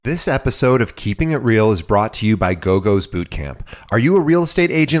This episode of Keeping It Real is brought to you by GoGo's Bootcamp. Are you a real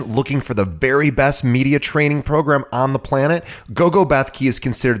estate agent looking for the very best media training program on the planet? GoGo Bethke is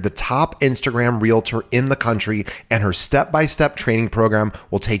considered the top Instagram realtor in the country, and her step-by-step training program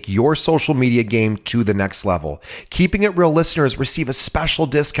will take your social media game to the next level. Keeping It Real listeners receive a special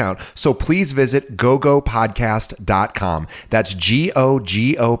discount, so please visit gogopodcast.com. That's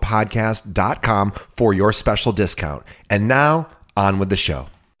GOGO podcast.com for your special discount. And now, on with the show.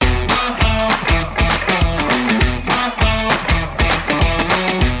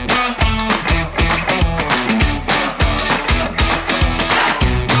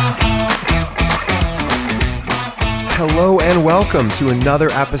 Hello and welcome to another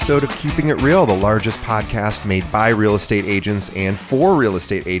episode of Keeping It Real, the largest podcast made by real estate agents and for real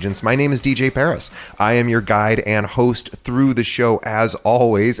estate agents. My name is DJ Paris. I am your guide and host through the show as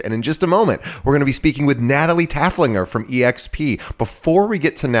always. And in just a moment, we're going to be speaking with Natalie Tafflinger from eXp. Before we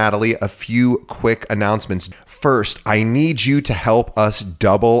get to Natalie, a few quick announcements. First, I need you to help us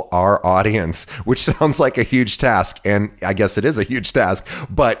double our audience, which sounds like a huge task. And I guess it is a huge task,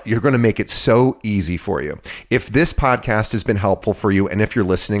 but you're going to make it so easy for you. If this podcast has been helpful for you, and if you're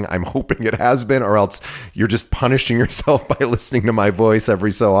listening, I'm hoping it has been, or else you're just punishing yourself by listening to my voice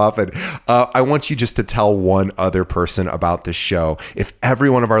every so often. I want you just to tell one other person about this show. If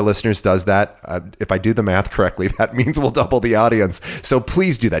every one of our listeners does that, if I do the math correctly, that means we'll double the audience. So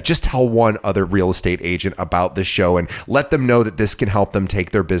please do that. Just tell one other real estate agent about this show and let them know that this can help them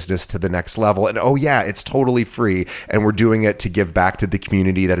take their business to the next level. And oh yeah, it's totally free, and we're doing it to give back to the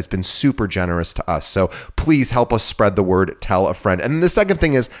community that has been super generous to us. So please help us spread the word, tell a friend. And the second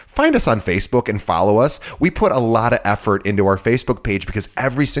thing is find us on Facebook and follow us. We put a lot of effort into our Facebook page because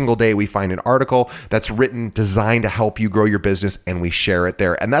every single day we find an article that's written, designed to help you grow your business, and we share it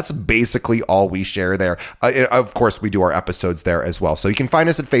there. And that's basically all we share there. Of course, we do our episodes there as well. So you can find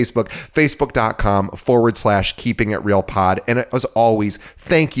us at Facebook, facebook.com/Keeping It Real Pod. And as always,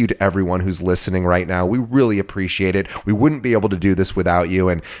 thank you to everyone who's listening right now. We really appreciate it. We wouldn't be able to do this without you.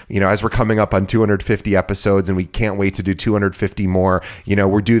 And, as we're coming up on 250 episodes and we can't wait to do 250 more,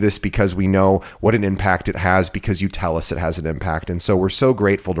 we do this because we know what an impact it has, because you tell us it has an impact. And so we're so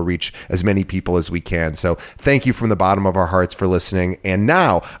grateful to reach as many people as we can. So thank you from the bottom of our hearts for listening. And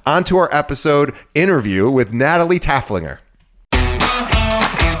now on to our episode interview with Natalie Tafflinger.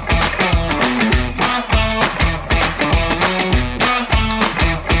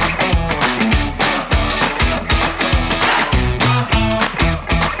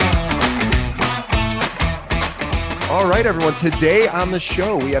 All right, everyone. Today on the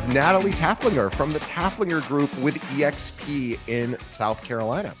show, we have Natalie Tafflinger from the Tafflinger Group with eXp in South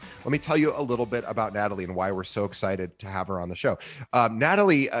Carolina. Let me tell you a little bit about Natalie and why we're so excited to have her on the show.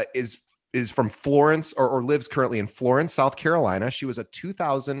 Natalie is from Florence, or lives currently in Florence, South Carolina. She was a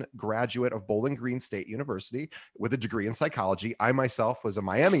 2000 graduate of Bowling Green State University with a degree in psychology. I myself was a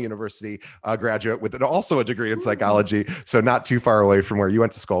Miami University graduate with also a degree in psychology, so not too far away from where you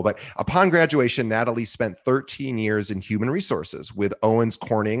went to school. But upon graduation, Natalie spent 13 years in human resources with Owens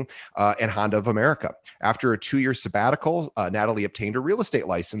Corning and Honda of America. After a 2-year sabbatical, Natalie obtained her real estate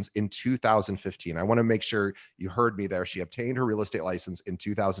license in 2015. I want to make sure you heard me there. She obtained her real estate license in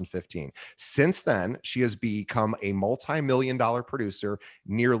 2015. Since then, she has become a multi-million-dollar producer,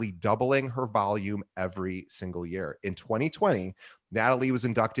 nearly doubling her volume every single year. In 2020, Natalie was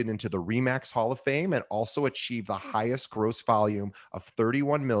inducted into the RE/MAX Hall of Fame and also achieved the highest gross volume of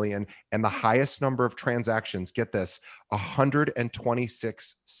 31 million and the highest number of transactions. Get this,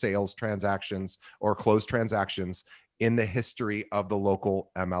 126 sales transactions or closed transactions in the history of the local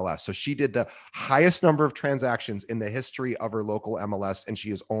MLS. So she did the highest number of transactions in the history of her local MLS, and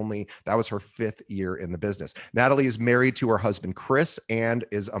that was her 5th year in the business. Natalie is married to her husband, Chris, and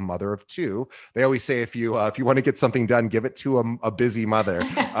is a mother of 2. They always say, if you want to get something done, give it to a busy mother.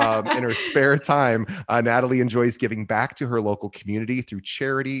 In her spare time, Natalie enjoys giving back to her local community through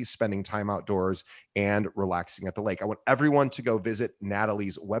charity, spending time outdoors, and relaxing at the lake. I want everyone to go visit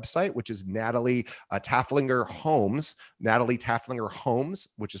Natalie's website, which is Natalie Tafflinger Homes, Natalie Tafflinger Homes,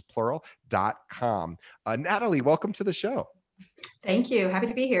 which is plural.com. Natalie, welcome to the show. Thank you. Happy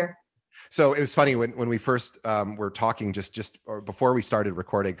to be here. So it was funny when we first were talking, just or before we started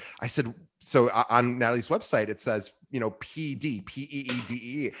recording, I said, so on Natalie's website, it says, PD,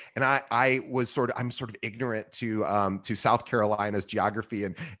 P-E-E-D-E. And I'm sort of ignorant to South Carolina's geography.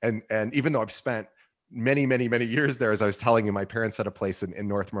 And even though I've spent many, many, many years there. As I was telling you, my parents had a place in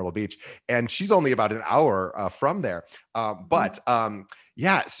North Myrtle Beach, and she's only about an hour from there.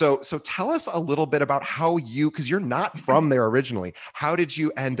 Yeah. So tell us a little bit about how because you're not from there originally, how did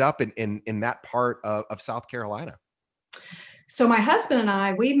you end up in that part of South Carolina? So my husband and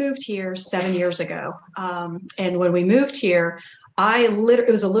I, we moved here 7 years ago. And when we moved here,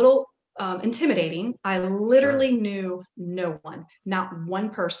 it was a little intimidating. I Sure. literally knew no one, not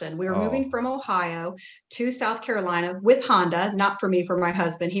one person. We were moving Oh, from Ohio to South Carolina with Honda, not for me, for my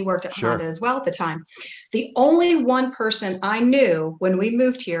husband. He worked at Honda sure. as well at the time. The only one person I knew when we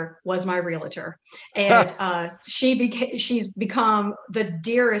moved here was my realtor. And she's become the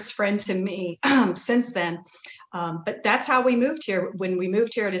dearest friend to me since then. But that's how we moved here. When we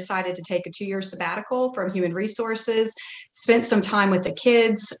moved here, I decided to take a 2-year sabbatical from human resources, spent some time with the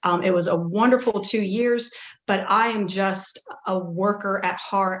kids. It was a wonderful 2 years, but I am just a worker at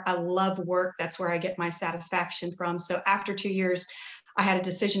heart. I love work. That's where I get my satisfaction from. So after 2 years, I had a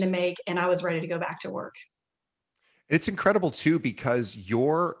decision to make and I was ready to go back to work. It's incredible too, because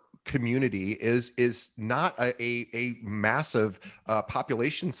your community is not a massive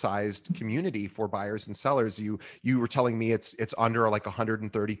population sized community for buyers and sellers. You were telling me it's under like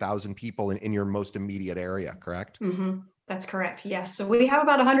 130,000 people in your most immediate area, correct? Mm-hmm. That's correct. Yes. So we have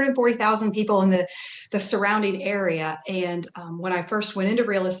about 140,000 people in the surrounding area. And when I first went into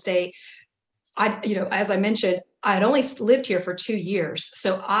real estate, as I mentioned, I had only lived here for 2 years.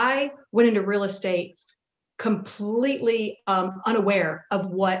 So I went into real estate completely unaware of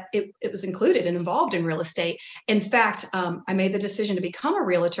what it was included and involved in real estate. In fact, I made the decision to become a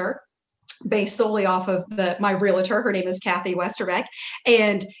realtor based solely off of my realtor. Her name is Kathy Westerbeck,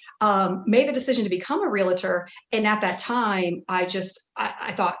 and made the decision to become a realtor. And at that time, I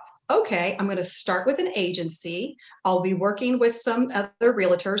thought, okay, I'm going to start with an agency. I'll be working with some other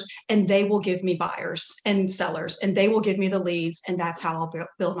realtors, and they will give me buyers and sellers, and they will give me the leads, and that's how I'll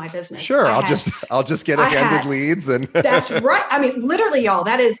build my business. Sure. I'll just get a I handed had leads and That's right. I mean, literally, y'all,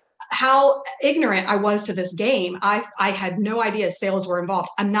 that is how ignorant I was to this game. I had no idea sales were involved.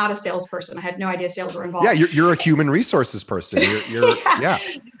 I'm not a salesperson. I had no idea sales were yeah, involved. you're a human resources person. Yeah. Yeah.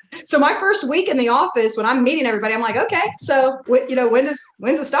 So my first week in the office, when I'm meeting everybody, I'm like, okay, so when's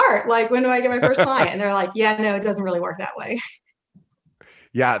it start? Like, when do I get my first client? And they're like, yeah, no, it doesn't really work that way.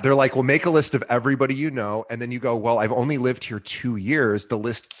 Yeah, they're like, well, make a list of everybody you know. And then you go, well, I've only lived here 2 years. The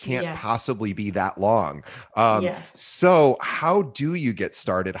list can't Yes. possibly be that long. Yes. So how do you get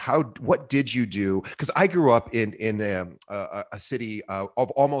started? What did you do? Because I grew up in a city of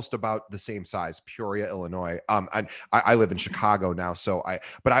almost about the same size, Peoria, Illinois. And I live in Chicago now.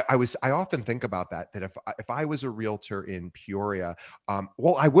 I often think about that if I was a realtor in Peoria,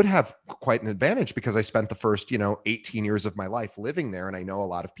 well, I would have quite an advantage because I spent the first, 18 years of my life living there. And I know a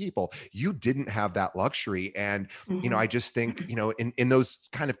lot of people. You didn't have that luxury. And, I Mm-hmm. just think, in those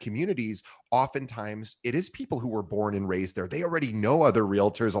kind of communities, oftentimes it is people who were born and raised there. They already know other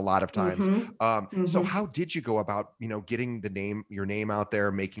realtors a lot of times. Mm-hmm. So Mm-hmm. how did you go about, getting your name out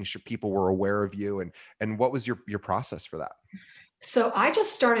there, making sure people were aware of you, and what was your process for that? So I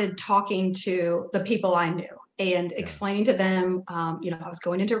just started talking to the people I knew and Yeah. explaining to them, I was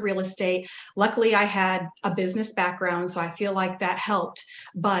going into real estate. Luckily, I had a business background, so I feel like that helped.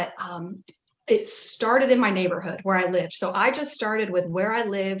 But it started in my neighborhood where I lived. So I just started with where I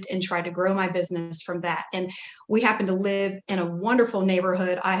lived and tried to grow my business from that. And we happen to live in a wonderful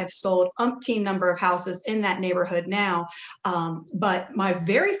neighborhood. I have sold umpteen number of houses in that neighborhood now. But my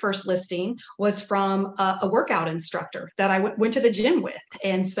very first listing was from a workout instructor that I went to the gym with.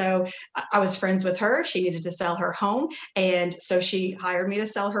 And so I was friends with her. She needed to sell her home. And so she hired me to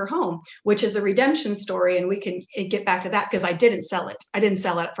sell her home, which is a redemption story. And we can get back to that because I didn't sell it. I didn't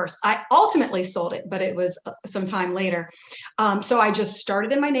sell it at first. I ultimately sold it, but it was some time later. So I just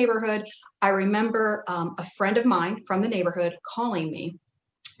started in my neighborhood. I remember a friend of mine from the neighborhood calling me.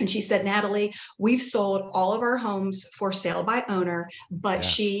 And she said, Natalie, we've sold all of our homes for sale by owner, but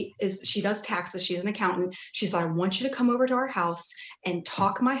Yeah. she does taxes. She's an accountant. She said, I want you to come over to our house and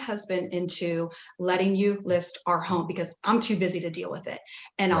talk my husband into letting you list our home because I'm too busy to deal with it.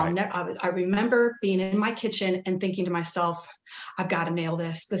 And Right. I remember being in my kitchen and thinking to myself, I've got to nail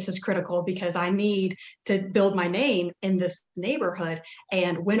this. This is critical because I need to build my name in this neighborhood.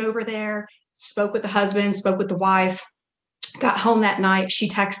 And went over there, spoke with the husband, spoke with the wife. Got home that night. She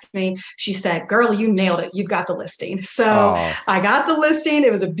texted me. She said, girl, you nailed it. You've got the listing. So Oh, I got the listing.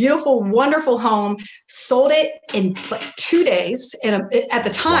 It was a beautiful, wonderful home. Sold it in like 2 days. And at the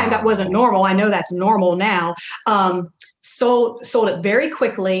time, that wasn't wow. normal. I know that's normal now. Sold it very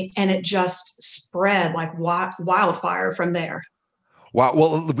quickly, and it just spread like wildfire from there. Wow.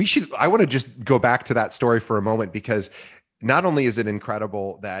 Well, I want to just go back to that story for a moment because not only is it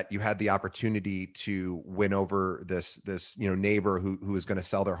incredible that you had the opportunity to win over this neighbor who is going to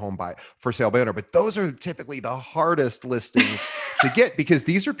sell their home by for sale by owner, but those are typically the hardest listings to get, because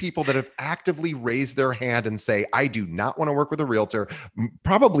these are people that have actively raised their hand and say, I do not want to work with a realtor,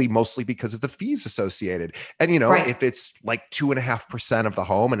 probably mostly because of the fees associated. And Right. if it's like 2.5% of the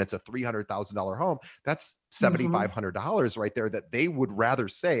home and it's a $300,000 home, that's $7,500 right there that they would rather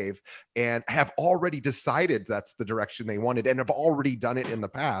save, and have already decided that's the direction they wanted and have already done it in the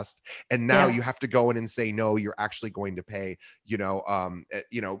past. And now Yeah. you have to go in and say, no, you're actually going to pay,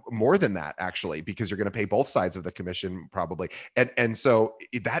 more than that actually, because you're going to pay both sides of the commission probably. And so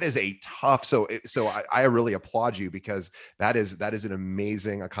that is a tough, so I really applaud you, because that is an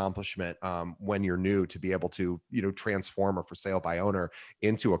amazing accomplishment when you're new, to be able to, transform a for sale by owner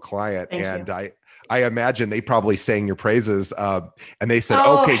into a client. Thank And you. I imagine they probably sang your praises, and they said,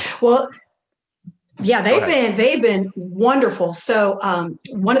 Oh, okay, well, yeah, go ahead. they've been wonderful. So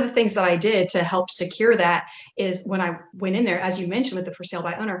one of the things that I did to help secure that is when I went in there, as you mentioned, with the for sale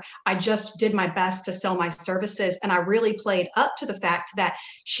by owner, I just did my best to sell my services, and I really played up to the fact that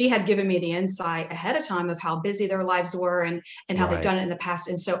she had given me the insight ahead of time of how busy their lives were, and how they've Right. done it in the past.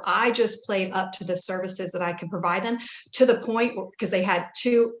 And so I just played up to the services that I could provide them, to the point because they had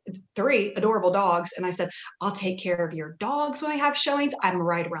three adorable dogs, and I said, I'll take care of your dogs when I have showings. I'm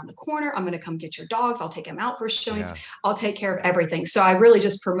right around the corner. I'm going to come get your dogs. I'll take them out for showings. Yeah. I'll take care of everything. So I really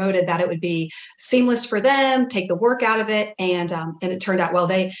just promoted that it would be seamless for them, take the work out of it. And it turned out well.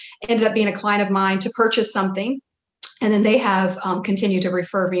 They ended up being a client of mine to purchase something. And then they have continued to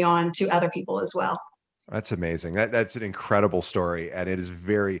refer me on to other people as well. That's amazing. That's an incredible story. And it is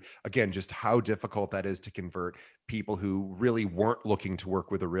very, again, just how difficult that is to convert people who really weren't looking to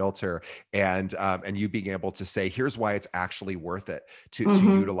work with a realtor, and you being able to say, here's why it's actually worth it to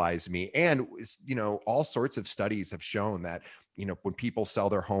Mm-hmm. utilize me. And, all sorts of studies have shown that, when people sell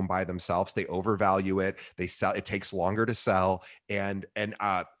their home by themselves, they overvalue it. They sell, it takes longer to sell.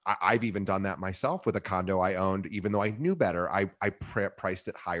 I've even done that myself with a condo I owned, even though I knew better. I priced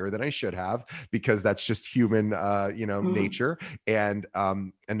it higher than I should have, because that's just human, Mm-hmm. nature. And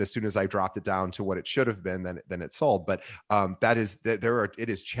as soon as I dropped it down to what it should have been, then it sold. But it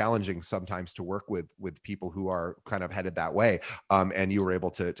is challenging sometimes to work with people who are kind of headed that way. And you were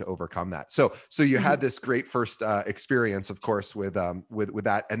able to overcome that. So you had Mm-hmm. this great first experience, of course, with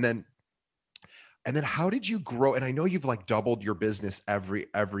that, and then how did you grow? And I know you've like doubled your business every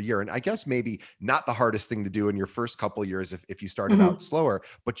year. And I guess maybe not the hardest thing to do in your first couple of years if you started out Mm-hmm. slower,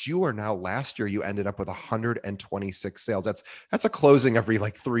 but you are now, last year you ended up with 126 sales. That's a closing every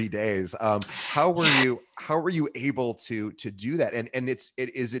like 3 days. How were you able to do that? And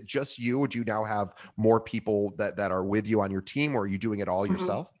is it just you, or do you now have more people that are with you on your team, or are you doing it all Mm-hmm.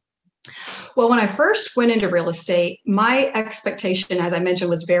 yourself? Well, when I first went into real estate, my expectation, as I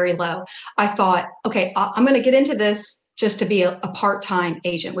mentioned, was very low. I thought, okay, I'm going to get into this just to be a part-time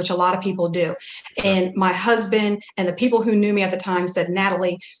agent, which a lot of people do. Sure. And my husband and the people who knew me at the time said,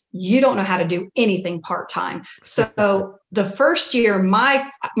 Natalie, you don't know how to do anything part-time. So the first year, my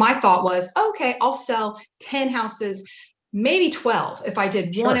thought was, okay, I'll sell 10 houses, maybe 12. If I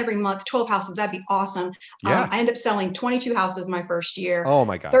did one Sure. every month, 12 houses, that'd be awesome. Yeah. I ended up selling 22 houses my first year, Oh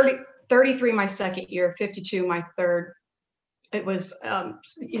my gosh. 30, 33 my second year, 52 my third. It was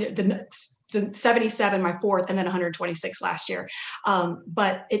the 77 my fourth, and then 126 last year.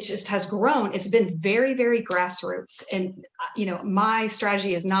 But it just has grown. It's been very, very grassroots. And, my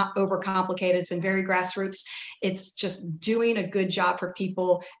strategy is not overcomplicated. It's been very grassroots. It's just doing a good job for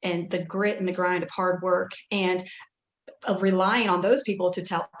people, and the grit and the grind of hard work, and of relying on those people to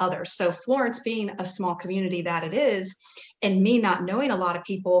tell others. So Florence being a small community that it is, and me not knowing a lot of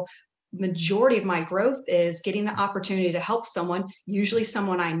people, majority of my growth is getting the opportunity to help someone, usually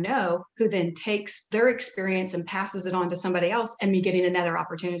someone I know, who then takes their experience and passes it on to somebody else, and me getting another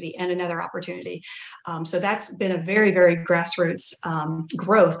opportunity and another opportunity. So that's been a very, very grassroots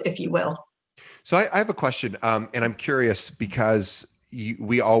growth, if you will. So I have a question, and I'm curious because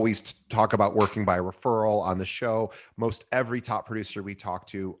we always talk about working by referral on the show. Most every top producer we talk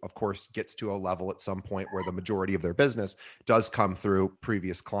to, of course, gets to a level at some point where the majority of their business does come through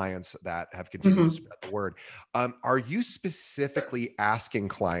previous clients that have continued to Mm-hmm. spread the word. Are you specifically asking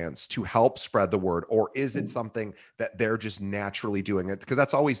clients to help spread the word, or is it something that they're just naturally doing it? Because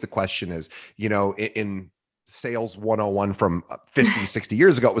that's always the question is, in sales 101 from 50, 60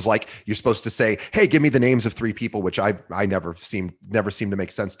 years ago. It was like, you're supposed to say, hey, give me the names of 3 people, which I never seemed to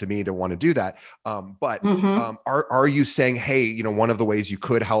make sense to me to want to do that. Are you saying, hey, you know, one of the ways you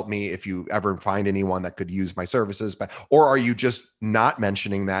could help me if you ever find anyone that could use my services, or are you just not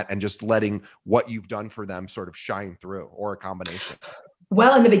mentioning that and just letting what you've done for them sort of shine through, or a combination?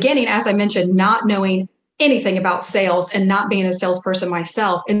 Well, in the beginning, as I mentioned, not knowing anything about sales and not being a salesperson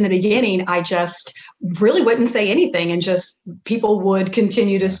myself, in the beginning, I just really wouldn't say anything, and just people would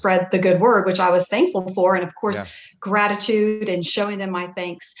continue to spread the good word, which I was thankful for. And of course, gratitude and showing them my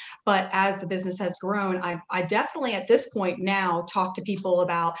thanks. But as the business has grown, I definitely at this point now talk to people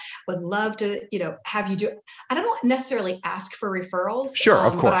about, would love to, you know, have you do, I don't necessarily ask for referrals. Sure,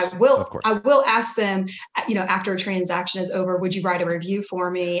 of course. But I will ask them, you know, after a transaction is over, would you write a review for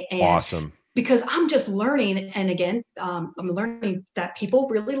me? And awesome. Because I'm just learning. And again, I'm learning that people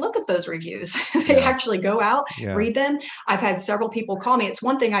really look at those reviews. They actually go out, read them. I've had several people call me. It's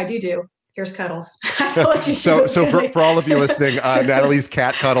one thing I do. Here's Cuddles. So for all of you listening, Natalie's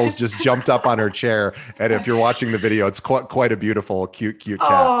cat Cuddles just jumped up on her chair. And if you're watching the video, it's quite a beautiful, cute cat.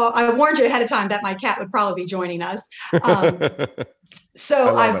 Oh, I warned you ahead of time that my cat would probably be joining us.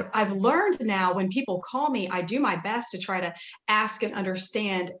 So I've learned now, when people call me, I do my best to try to ask and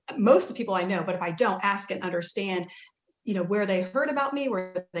understand. Most of the people I know, but if I don't, ask and understand, you know, where they heard about me,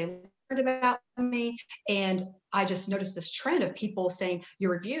 where they learned about me. And I just noticed this trend of people saying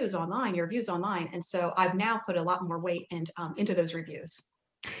your reviews online. And so I've now put a lot more weight into those reviews.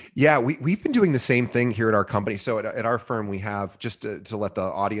 Yeah, we've been doing the same thing here at our company. So at our firm, we have, just to let the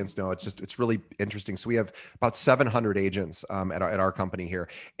audience know, it's really interesting. So we have about 700 agents at our company here.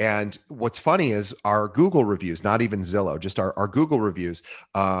 And what's funny is our Google reviews, not even Zillow, just our Google reviews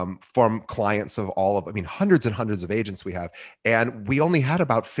from clients of hundreds and hundreds of agents we have. And we only had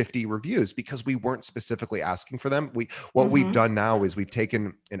about 50 reviews because we weren't specifically asking for them. What we've done now is we've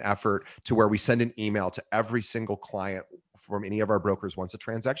taken an effort to where we send an email to every single client from any of our brokers. Once a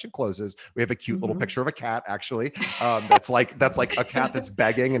transaction closes, we have a cute little picture of a cat, actually, that's like a cat that's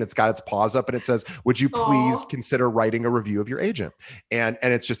begging, and it's got its paws up, and it says, would you please consider writing a review of your agent? And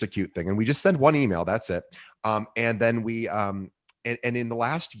it's just a cute thing. And we just send one email, that's it. And then we and in the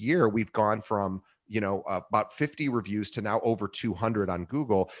last year, we've gone from about 50 reviews to now over 200 on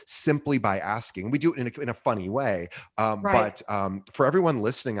Google, simply by asking. We do it in a funny way. But for everyone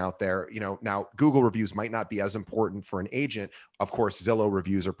listening out there, now Google reviews might not be as important for an agent. Of course, Zillow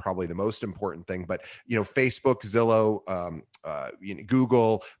reviews are probably the most important thing, but Facebook, Zillow,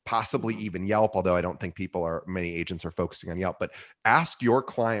 Google, possibly even Yelp, although I don't think many agents are focusing on Yelp. But ask your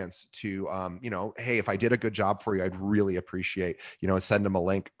clients to, hey, if I did a good job for you, I'd really appreciate, send them a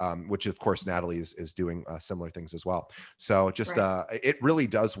link, which of course Natalie is doing similar things as well. So just it really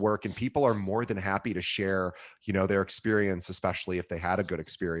does work, and people are more than happy to share their experience, especially if they had a good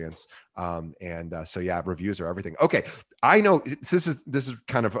experience. So yeah, reviews are everything. Okay, I know this is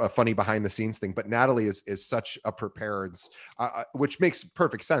kind of a funny behind the scenes thing, but Natalie is such a prepared, which makes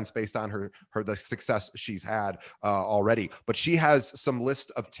perfect sense based on the success she's had already. But she has some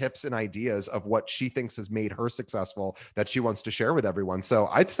list of tips and ideas of what she thinks has made her successful that she wants to share with everyone. So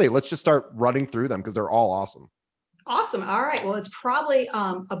I'd say let's just start running through them, because they're all awesome. Awesome. All right. Well, it's probably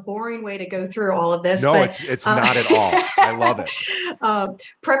a boring way to go through all of this. No, but it's not at all. I love it.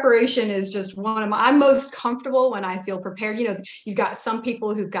 Preparation is just I'm most comfortable when I feel prepared. You've got some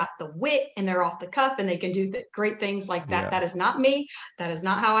people who've got the wit and they're off the cuff and they can do great things like that. Yeah. That is not me. That is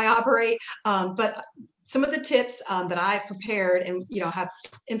not how I operate. But some of the tips that I've prepared, and have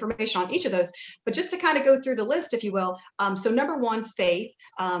information on each of those, but just to kind of go through the list, if you will. So number one, faith.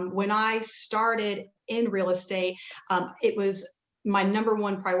 When I started in real estate, it was my number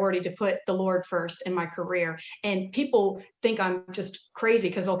one priority to put the Lord first in my career. And people think I'm just crazy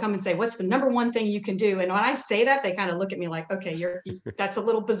because they'll come and say, what's the number one thing you can do? And when I say that, they kind of look at me like, okay, that's a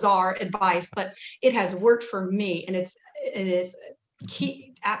little bizarre advice, but it has worked for me. And it is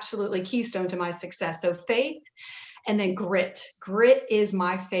key, absolutely keystone to my success. So faith, and then grit. Grit is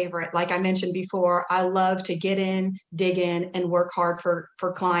my favorite. Like I mentioned before, I love to get in, dig in, and work hard for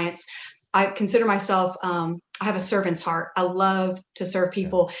clients. I consider myself, I have a servant's heart. I love to serve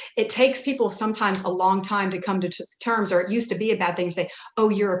people. It takes people sometimes a long time to come to terms, or it used to be a bad thing to say, oh,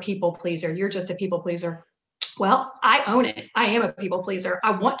 you're a people pleaser. You're just a people pleaser. Well, I own it. I am a people pleaser.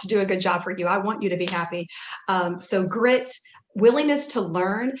 I want to do a good job for you. I want you to be happy. So grit, willingness to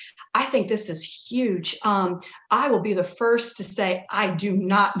learn. I think this is huge. I will be the first to say, I do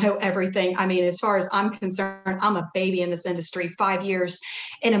not know everything. I mean, as far as I'm concerned, I'm a baby in this industry, 5 years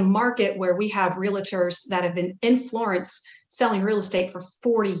in a market where we have realtors that have been in Florence selling real estate for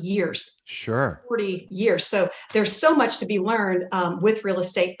 40 years. Sure. 40 years. So there's so much to be learned with real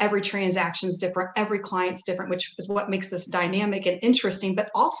estate. Every transaction is different. Every client's different, which is what makes this dynamic and interesting,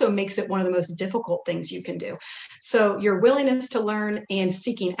 but also makes it one of the most difficult things you can do. So your willingness to learn and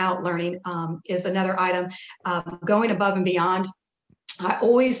seeking out learning is another item. Going above and beyond. I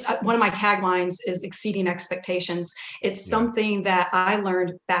always, one of my taglines is exceeding expectations. It's something that I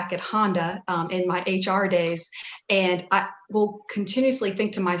learned back at Honda in my HR days. And I will continuously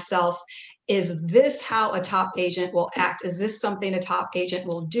think to myself, is this how a top agent will act? Is this something a top agent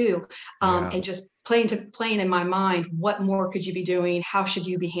will do? And just playing in my mind, what more could you be doing? How should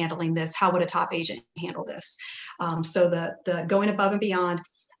you be handling this? How would a top agent handle this? So the going above and beyond.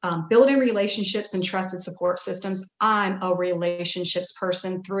 Building relationships and trusted support systems. I'm a relationships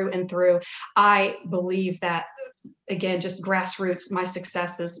person through and through. I believe that, again, just grassroots, my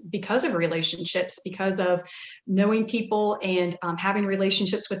success is because of relationships, because of knowing people and having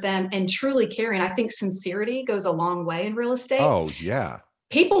relationships with them and truly caring. I think sincerity goes a long way in real estate. Oh, yeah.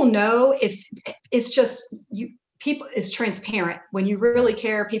 People know if it's just you. People is transparent. When you really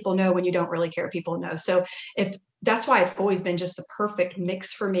care, people know. When you don't really care, people know. So if that's why it's always been just the perfect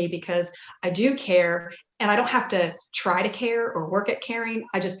mix for me, because I do care and I don't have to try to care or work at caring.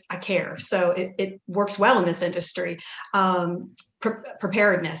 I care. So it works well in this industry.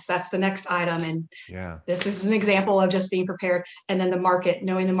 Preparedness, that's the next item. And this is an example of just being prepared. And then the market,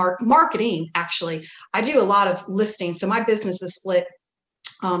 knowing the marketing, actually, I do a lot of listings. So my business is split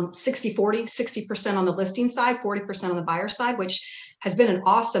 60-40, 60% on the listing side, 40% on the buyer side, which has been an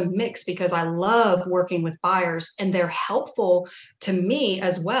awesome mix because I love working with buyers and they're helpful to me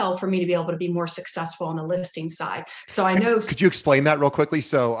as well for me to be able to be more successful on the listing side. So I know. Could you explain that real quickly?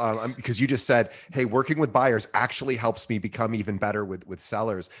 So because you just said, hey, working with buyers actually helps me become even better with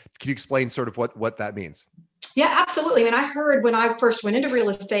sellers. Can you explain sort of what that means? Yeah, absolutely. I mean, I heard when I first went into real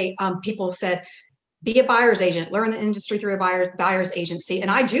estate, people said, be a buyer's agent, learn the industry through a buyer's agency.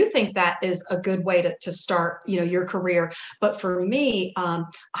 And I do think that is a good way to start, your career. But for me,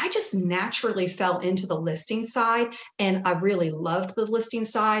 I just naturally fell into the listing side and I really loved the listing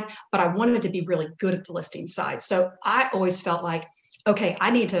side, but I wanted to be really good at the listing side. So I always felt like, okay, I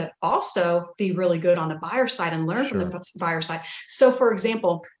need to also be really good on the buyer side and learn from the buyer side. So for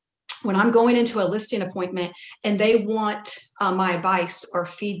example, when I'm going into a listing appointment and they want my advice or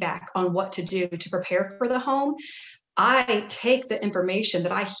feedback on what to do to prepare for the home, I take the information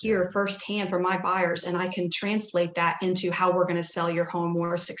that I hear firsthand from my buyers and I can translate that into how we're going to sell your home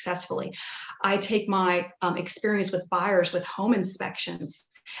more successfully. I take my experience with buyers with home inspections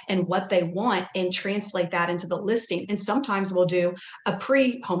and what they want and translate that into the listing. And sometimes we'll do a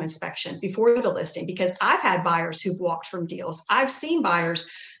pre-home inspection before the listing because I've had buyers who've walked from deals. I've seen buyers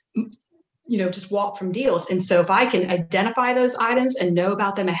just walk from deals. And so if I can identify those items and know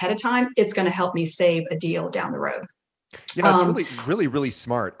about them ahead of time, it's going to help me save a deal down the road. It's really, really, really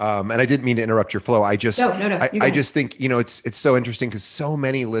smart. And I didn't mean to interrupt your flow. I just, no, I just think, it's so interesting because so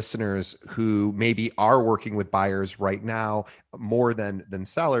many listeners who maybe are working with buyers right now more than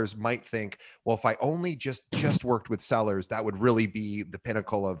sellers might think, well, if I only just worked with sellers, that would really be the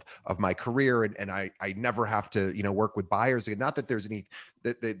pinnacle of my career. And I never have to, work with buyers. And not that there's any,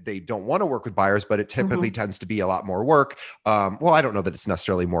 that they don't want to work with buyers, but it typically tends to be a lot more work. Well, I don't know that it's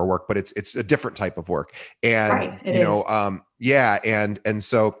necessarily more work, but it's a different type of work. And, and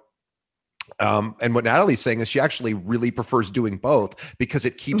so, and what Natalie's saying is she actually really prefers doing both because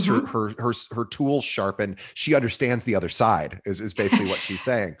it keeps her tools sharp and she understands the other side is basically what she's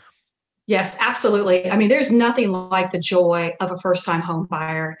saying. Yes, absolutely. I mean, there's nothing like the joy of a first-time home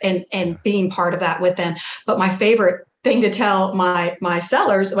buyer and being part of that with them. But my favorite thing to tell my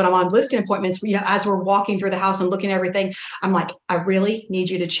sellers when I'm on listing appointments, as we're walking through the house and looking at everything, I'm like, I really need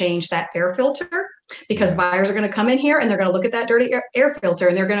you to change that air filter because buyers are going to come in here and they're going to look at that dirty air filter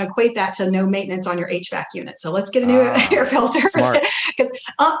and they're going to equate that to no maintenance on your HVAC unit. So let's get a new air filter because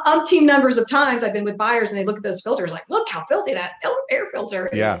umpteen numbers of times I've been with buyers and they look at those filters like, look how filthy that air filter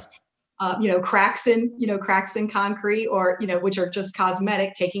is. Cracks in concrete or, which are just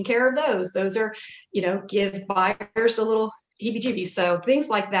cosmetic, taking care of those. Those are, give buyers a little heebie-jeebies. So things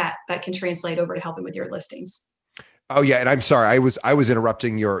like that can translate over to helping with your listings. Oh yeah. And I'm sorry, I was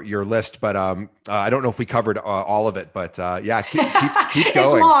interrupting your list, but I don't know if we covered all of it, but keep going. It's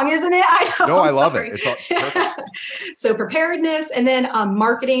long, isn't it? I know. No, I love it. It's all perfect. So preparedness and then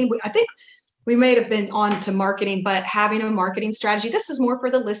marketing, I think we may have been on to marketing, but having a marketing strategy, this is more for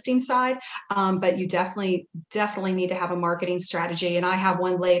the listing side, but you definitely need to have a marketing strategy. And I have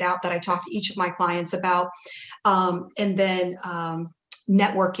one laid out that I talk to each of my clients about. And then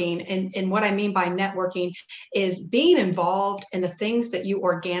networking. And what I mean by networking is being involved in the things that you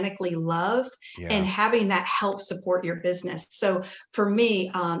organically love and Yeah. having that help support your business. So for me,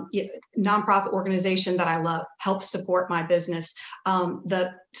 nonprofit organization that I love helps support my business.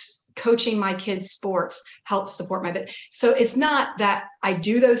 The coaching my kids sports helps support my business. So it's not that I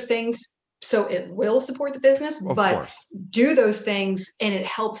do those things so it will support the business, Of but course. do those things and it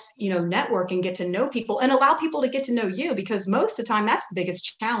helps, network and get to know people and allow people to get to know you, because most of the time that's the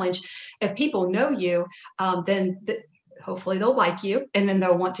biggest challenge. If people know you, then hopefully they'll like you and then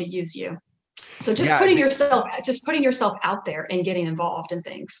they'll want to use you. So Yeah. just putting yourself out there and getting involved in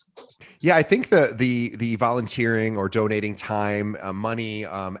things. Yeah, I think the volunteering or donating time, money,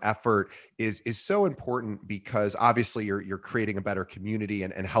 effort is so important, because obviously you're creating a better community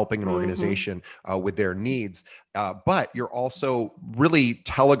and helping an Mm-hmm. organization with their needs. But you're also really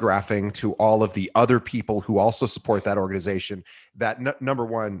telegraphing to all of the other people who also support that organization that number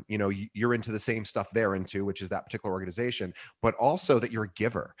one, you're into the same stuff they're into, which is that particular organization, but also that you're a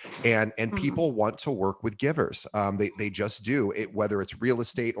giver, and Mm-hmm. people want to work with givers. They just do it, whether it's real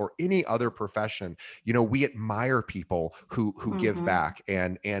estate or any other profession. We admire people who give Mm-hmm. back,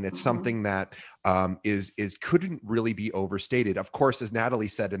 and it's Mm-hmm. something that is couldn't really be overstated. Of course, as Natalie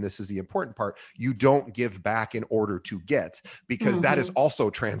said, and this is the important part, you don't give back in order to get, because that is Mm-hmm. also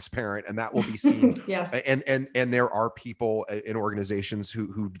transparent and that will be seen. Yes. And there are people in organizations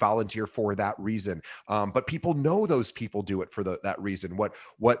who volunteer for that reason, but people know those people do it for that reason. What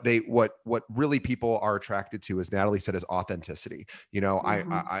really people are attracted to, as Natalie said, is authenticity.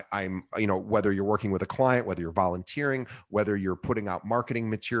 Mm-hmm. I'm whether you're working with a client, whether you're volunteering, whether you're putting out marketing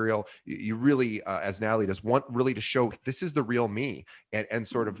material, you really, as Natalie does, want really to show this is the real me, and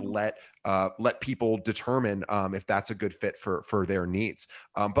sort of Mm-hmm. let people determine if that's a good fit for their needs.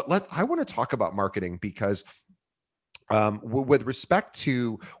 But I want to talk about marketing, because with respect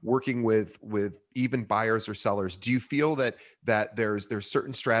to working with even buyers or sellers, do you feel that there's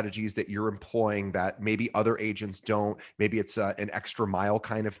certain strategies that you're employing that maybe other agents don't? Maybe it's an extra mile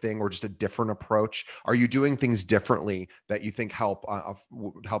kind of thing, or just a different approach. Are you doing things differently that you think help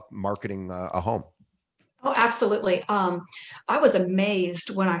marketing a home? Oh, absolutely. I was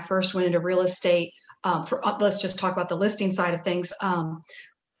amazed when I first went into real estate. Let's just talk about the listing side of things.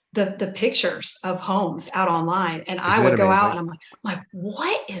 The pictures of homes out online, and I Isn't it would go out amazing? and I'm like,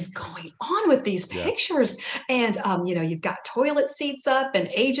 what is going on with these Yeah. pictures? And you've got toilet seats up and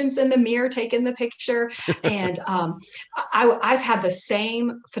agents in the mirror taking the picture. And I've had the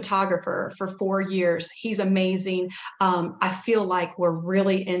same photographer for 4 years. He's amazing. I feel like we're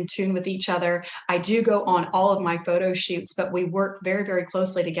really in tune with each other. I do go on all of my photo shoots, but we work very, very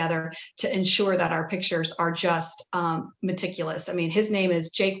closely together to ensure that our pictures are just meticulous. I mean, his name is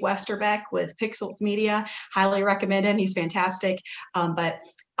Jake Westerbeck with Pixels Media. Highly recommend him. He's fantastic. But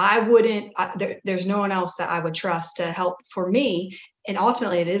I wouldn't, there's no one else that I would trust to help for me. And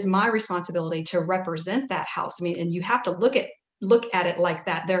ultimately, it is my responsibility to represent that house. I mean, and you have to look at it like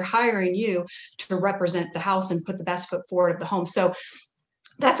that. They're hiring you to represent the house and put the best foot forward of the home. So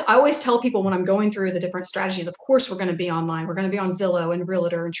I always tell people when I'm going through the different strategies, of course, we're going to be online. We're going to be on Zillow and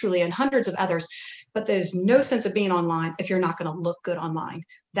Realtor and Trulia and hundreds of others, but there's no sense of being online if you're not going to look good online.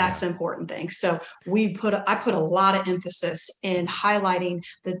 That's Yeah. the important thing. So I put a lot of emphasis in highlighting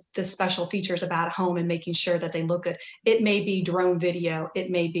the special features about a home and making sure that they look good. It may be drone video. It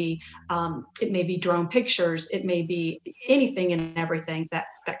may be drone pictures. It may be anything and everything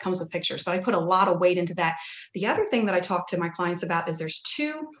that comes with pictures, but I put a lot of weight into that. The other thing that I talk to my clients about is there's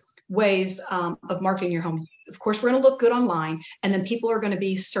two ways of marketing your home. Of course, we're going to look good online, and then people are going to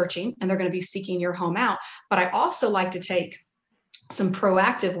be searching and they're going to be seeking your home out. But I also like to take some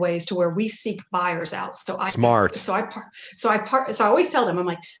proactive ways to where we seek buyers out. Smart. So I always tell them, I'm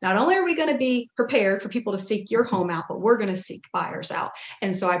like, not only are we going to be prepared for people to seek your home out, but we're going to seek buyers out.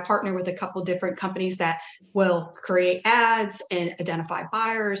 And so I partner with a couple different companies that will create ads and identify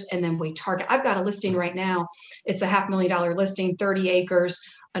buyers, and then we target. I've got a listing right now. It's a $500,000 listing, 30 acres,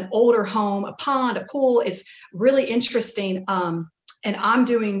 an older home, a pond, a pool. It's really interesting. And I'm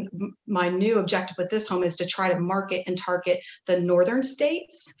doing my new objective with this home is to try to market and target the northern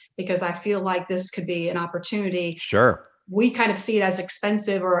states, because I feel like this could be an opportunity. Sure. We kind of see it as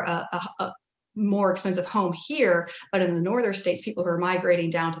expensive or a more expensive home here, but in the northern states, people who are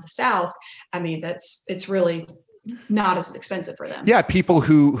migrating down to the south, I mean, it's really not as expensive for them. Yeah, people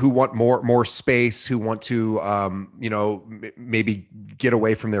who want more space, who want to maybe get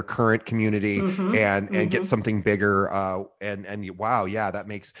away from their current community and get something bigger. And wow, yeah, that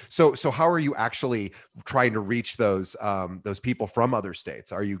makes so. How are you actually trying to reach those people from other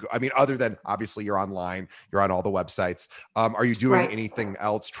states? Are you? I mean, other than obviously you're online, you're on all the websites. Are you doing anything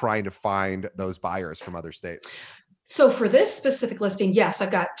else trying to find those buyers from other states? So for this specific listing, yes,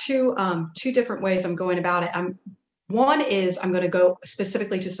 I've got two different ways I'm going about it. One is I'm going to go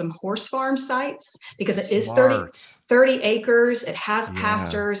specifically to some horse farm sites because it is 30 acres. It has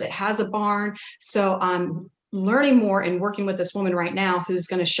pastures. It has a barn. So I'm learning more and working with this woman right now who's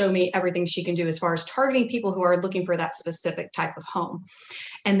going to show me everything she can do as far as targeting people who are looking for that specific type of home.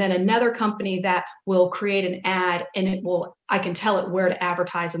 And then another company that will create an ad, and I can tell it where to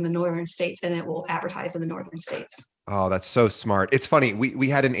advertise in the northern states, and it will advertise in the northern states. Oh, that's so smart. It's funny. We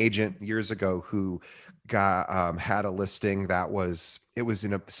had an agent years ago who had a listing that was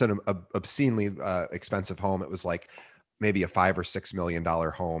in a sort of obscenely expensive home. It was like maybe a $5 or $6 million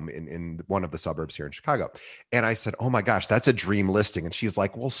home in one of the suburbs here in Chicago. And I said, "Oh my gosh, that's a dream listing." And she's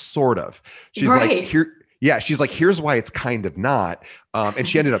like, "Well, sort of." She's like, she's like, "Here's why it's kind of not." And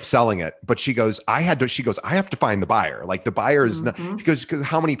she ended up selling it, but she goes, I have to find the buyer. Like the buyer is not, because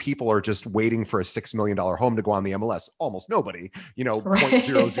how many people are just waiting for a $6 million home to go on the MLS? Almost nobody,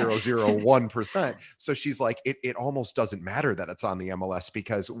 0.0001%. So she's like, it almost doesn't matter that it's on the MLS,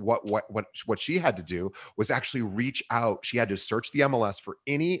 because what she had to do was actually reach out. She had to search the MLS for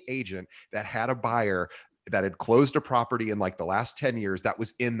any agent that had a buyer that had closed a property in like the last 10 years that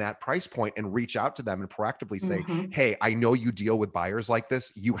was in that price point, and reach out to them and proactively say, "Hey, I know you deal with buyers like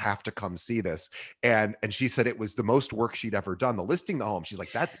this. You have to come see this." And she said it was the most work she'd ever done. The listing the home, she's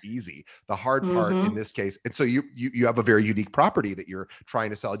like, "That's easy." The hard part in this case. And so you have a very unique property that you're trying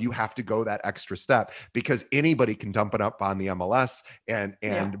to sell. You have to go that extra step, because anybody can dump it up on the MLS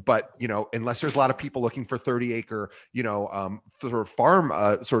but unless there's a lot of people looking for 30-acre, sort of farm,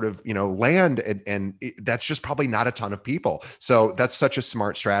 land, and that's just probably not a ton of people. So that's such a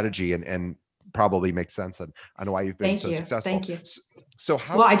smart strategy, and probably makes sense. And I know why you've been so successful. Thank you. So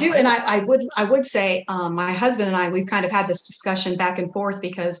how? Well, I do, and I would say my husband and I, we've kind of had this discussion back and forth,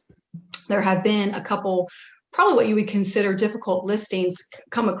 because there have been a couple, probably what you would consider difficult listings,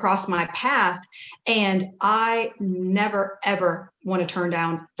 come across my path, and I never ever want to turn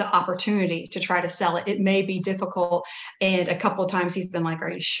down the opportunity to try to sell it. It may be difficult, and a couple of times he's been like,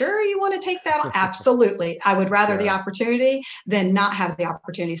 "Are you sure you want to take that on?" Absolutely. I would rather the opportunity than not have the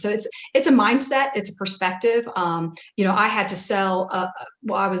opportunity. So it's a mindset, it's a perspective. I had to sell.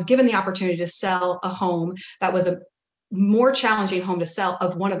 I was given the opportunity to sell a home that was a more challenging home to sell,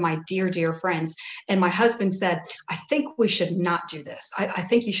 of one of my dear friends. And my husband said, "I think we should not do this. I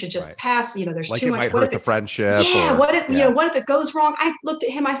think you should just pass. There's like too much. Might hurt the friendship. Yeah. What if it goes wrong?" I looked at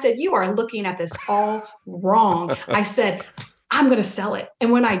him. I said, "You are looking at this all wrong." I said, "I'm going to sell it.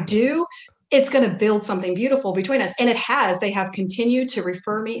 And when I do, it's going to build something beautiful between us." And it has. They have continued to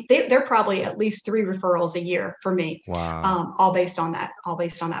refer me. They're probably at least 3 referrals a year for me. Wow. All based on that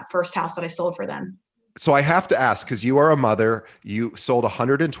first house that I sold for them. So I have to ask, because you are a mother, you sold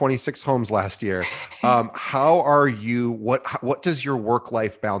 126 homes last year. How are you? What does your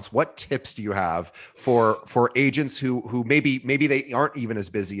work-life balance? What tips do you have for agents who maybe they aren't even as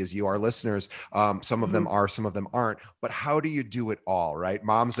busy as you are, listeners? Some of them are, some of them aren't. But how do you do it all? Right,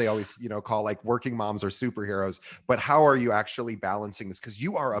 moms, they always call, like, working moms are superheroes. But how are you actually balancing this? Because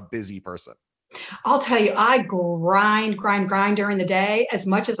you are a busy person. I'll tell you, I grind during the day as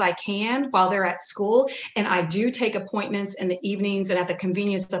much as I can while they're at school. And I do take appointments in the evenings and at the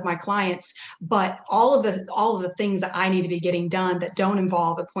convenience of my clients. But all of the things that I need to be getting done that don't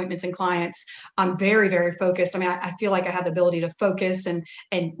involve appointments and clients, I'm very, very focused. I mean, I feel like I have the ability to focus, and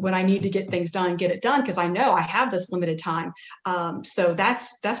when I need to get things done, get it done, because I know I have this limited time. So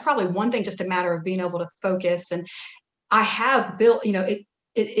that's probably one thing, just a matter of being able to focus. And I have built,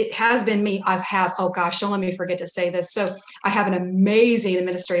 it has been me. oh gosh, don't let me forget to say this. So I have an amazing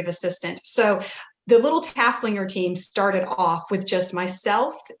administrative assistant. So the little Tafflinger team started off with just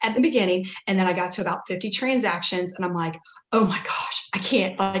myself at the beginning. And then I got to about 50 transactions, and I'm like, "Oh my gosh, I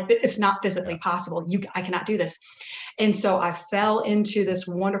can't, like, it's not physically possible. I cannot do this." And so I fell into this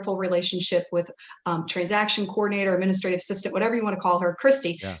wonderful relationship with transaction coordinator, administrative assistant, whatever you want to call her,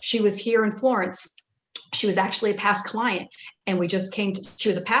 Christy. Yeah. She was here in Florence. She was actually a past client. and we just she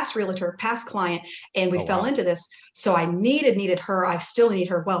was a past realtor, past client, and we Oh, fell wow. into this. So I needed her. I still need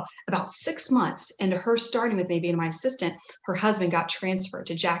her. Well, about 6 months into her starting with me being my assistant, her husband got transferred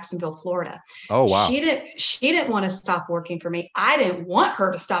to Jacksonville, Florida. Oh, wow. She didn't want to stop working for me. I didn't want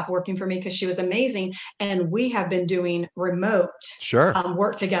her to stop working for me because she was amazing. And we have been doing remote Sure.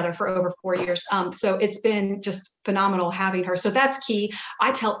 work together for over 4 years. So it's been just phenomenal having her. So that's key.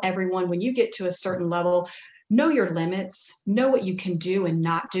 I tell everyone, when you get to a certain level, know your limits, know what you can do and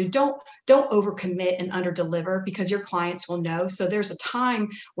not do. Don't overcommit and underdeliver, because your clients will know. So there's a time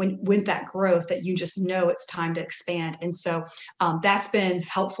when with that growth that you just know it's time to expand. And so that's been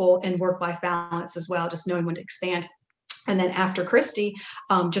helpful in work-life balance as well, just knowing when to expand. And then after Christy,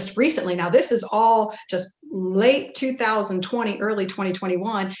 just recently, now this is all just late 2020, early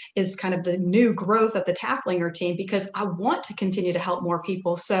 2021, is kind of the new growth of the Taflinger team, because I want to continue to help more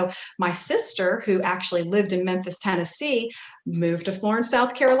people. So my sister, who actually lived in Memphis, Tennessee, moved to Florence,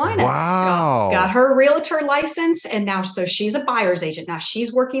 South Carolina, got Wow. her realtor license, and now so she's a buyer's agent. Now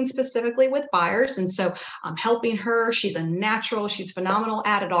she's working specifically with buyers, and so I'm helping her. She's a natural. She's phenomenal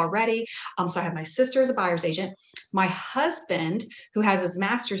at it already. So I have my sister as a buyer's agent. My husband, who has his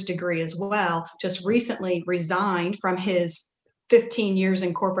master's degree as well, just recently resigned from his 15 years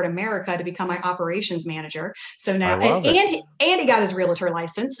in corporate America to become my operations manager. So I now, love it. and he got his realtor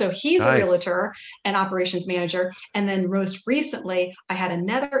license. So he's a Nice. realtor and operations manager. And then most recently, I had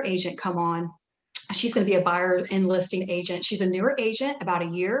another agent come on. She's going to be a buyer and listing agent. She's a newer agent, about a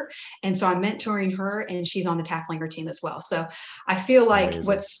year. And so I'm mentoring her, and she's on the Taflinger team as well. So I feel like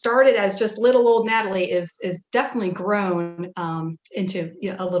what Amazing. started as just little old Natalie is definitely grown into,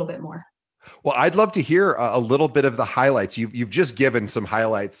 a little bit more. Well, I'd love to hear a little bit of the highlights. You've just given some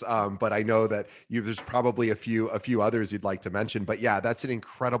highlights, but I know that there's probably a few others you'd like to mention. But yeah, that's an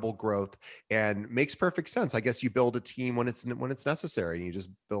incredible growth and makes perfect sense. I guess you build a team when it's necessary, and you just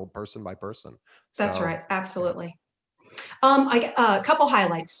build person by person. That's So right. yeah. Absolutely. A couple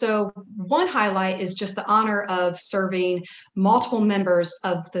highlights. So one highlight is just the honor of serving multiple members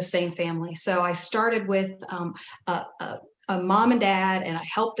of the same family. So I started with a mom and dad, and I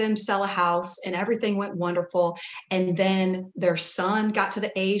helped them sell a house, and everything went wonderful. And then their son got to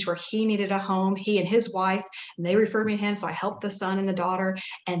the age where he needed a home, he and his wife, and they referred me to him. So I helped the son and the daughter.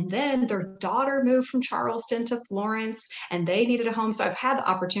 And then their daughter moved from Charleston to Florence, and they needed a home. So I've had the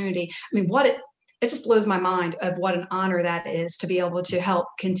opportunity. I mean, it just blows my mind of what an honor that is, to be able to help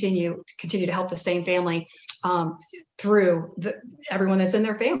continue to help the same family through everyone that's in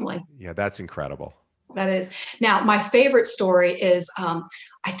their family. Yeah, that's incredible. That is. Now, my favorite story is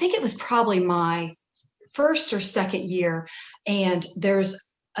I think it was probably my first or second year, and there's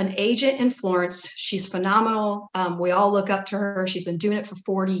an agent in Florence. She's phenomenal. We all look up to her. She's been doing it for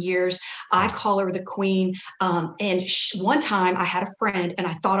 40 years. I Wow. call her the queen. And one time I had a friend, and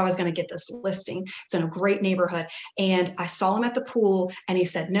I thought I was going to get this listing. It's in a great neighborhood. And I saw him at the pool, and he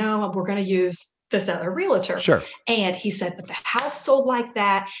said, "No, we're going to use this other realtor." Sure. And he said, "But the house sold like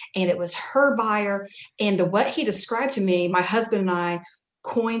that, and it was her buyer." And what he described to me, my husband and I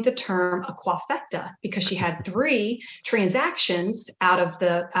coined the term a quafecta, because she had three transactions out of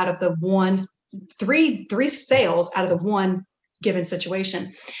the one, three sales out of the one given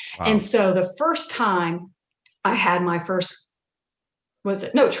situation. And Wow. so the first time I had my first, was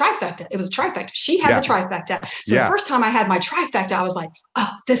it, no, trifecta, it was a trifecta, she had the Yeah. trifecta. So the Yeah. first time I had my trifecta, I was like, oh,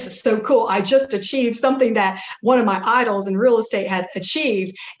 this is so cool. I just achieved something that one of my idols in real estate had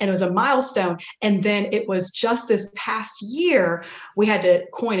achieved, and it was a milestone. And then it was just this past year, we had to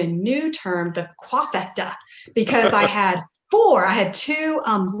coin a new term, the quafecta, because I had two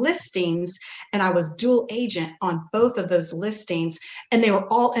listings, and I was dual agent on both of those listings, and they were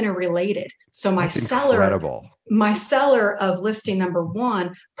all interrelated. So That's incredible. my seller of listing number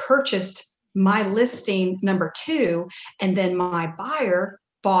one purchased my listing number two, and then my buyer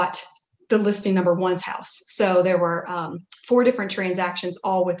bought the listing number one's house. So there were four different transactions,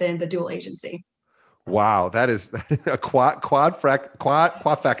 all within the dual agency. Wow, that is a quadfecta.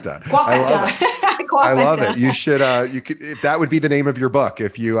 I love Quafecta. it. I love it. Quafecta. You could, if that would be the name of your book,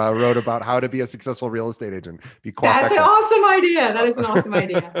 if you wrote about how to be a successful real estate agent, be That's an quadfecta. awesome idea. That is an awesome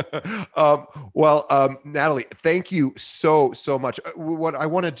idea. Natalie, thank you so much. What I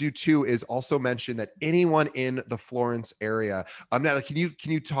want to do too is also mention that anyone in the Florence area, Natalie,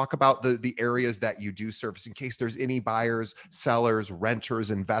 can you talk about the areas that you do service, in case there's any buyers, sellers,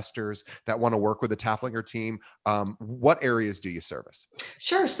 renters, investors that want to work with the Taflinger team? What areas do you service?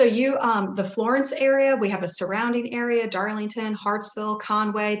 Sure. So the Florence Florence area. We have a surrounding area, Darlington, Hartsville,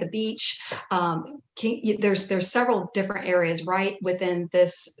 Conway, the beach. There's several different areas right within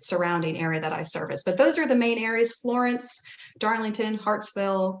this surrounding area that I service. But those are the main areas: Florence, Darlington,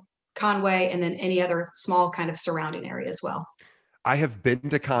 Hartsville, Conway, and then any other small kind of surrounding area as well. I have been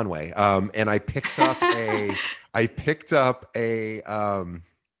to Conway, and I picked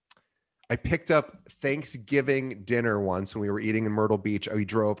up Thanksgiving dinner once when we were eating in Myrtle Beach. We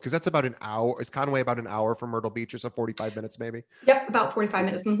drove, because that's about an hour. Is Conway about an hour from Myrtle Beach, or so 45 minutes maybe? Yep, about 45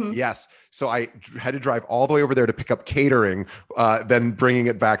 minutes. Mm-hmm. Yes. So I had to drive all the way over there to pick up catering, then bringing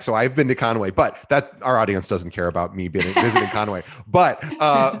it back. So I've been to Conway, but that our audience doesn't care about me visiting Conway. But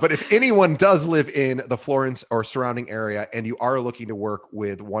if anyone does live in the Florence or surrounding area and you are looking to work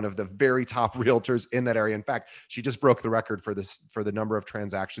with one of the very top realtors in that area, in fact, she just broke the record for the number of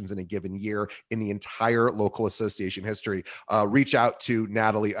transactions in a given year in the entire local association history. Reach out to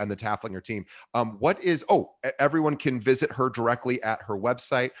Natalie and the Taflinger team. Everyone can visit her directly at her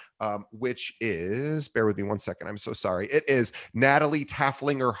website, which is, bear with me one second, I'm so sorry. It is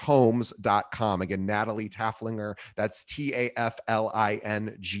NatalieTaflingerHomes.com. Again, Natalie Taflinger, that's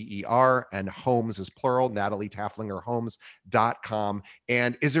Taflinger, and Homes is plural, NatalieTaflingerHomes.com.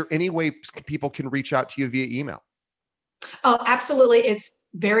 And is there any way people can reach out to you via email? Oh, absolutely. It's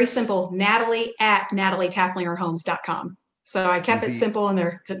very simple. Natalie@NatalieTaflingerHomes.com. So I kept it simple in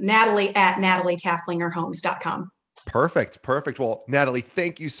there. Natalie@NatalieTaflingerHomes.com. Perfect. Well, Natalie,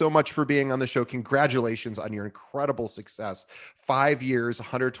 thank you so much for being on the show. Congratulations on your incredible success. 5 years,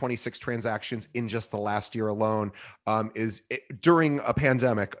 126 transactions in just the last year alone, during a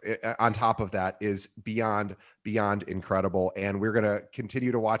pandemic. On top of that, is beyond incredible. And we're going to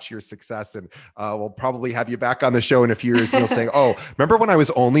continue to watch your success, and we'll probably have you back on the show in a few years, and you'll say, oh, remember when I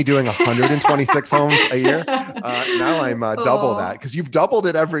was only doing 126 homes a year? Now I'm double that, because you've doubled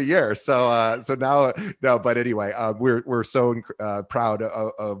it every year. So now, no, but anyway, we're so proud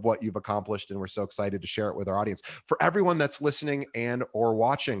of what you've accomplished, and we're so excited to share it with our audience. For everyone that's listening and or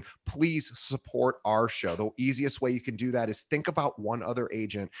watching, please support our show. The easiest way you can do that is think about one other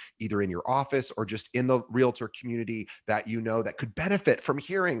agent, either in your office or just in the realtor community, that you know that could benefit from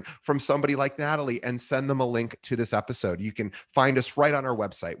hearing from somebody like Natalie, and send them a link to this episode. You can find us right on our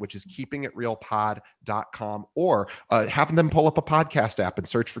website, which is keepingitrealpod.com, or have them pull up a podcast app and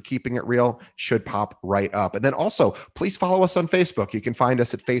search for Keeping It Real. Should pop right up. And then also, please follow us on Facebook. You can find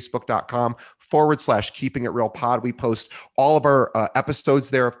us at facebook.com/Keeping It Real Pod. We post all of our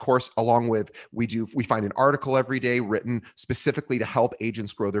episodes there, of course, along with we find an article every day written specifically to help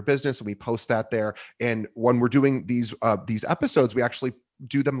agents grow their business, and we post that there. And when we're doing these episodes, we actually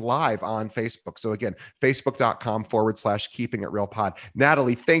do them live on Facebook. So again, facebook.com/Keeping It Real Pod.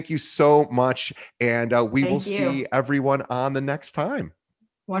 Natalie, thank you so much. And we will see everyone on the next time.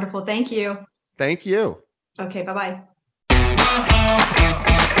 Wonderful. Thank you. Thank you. Okay. Bye-bye.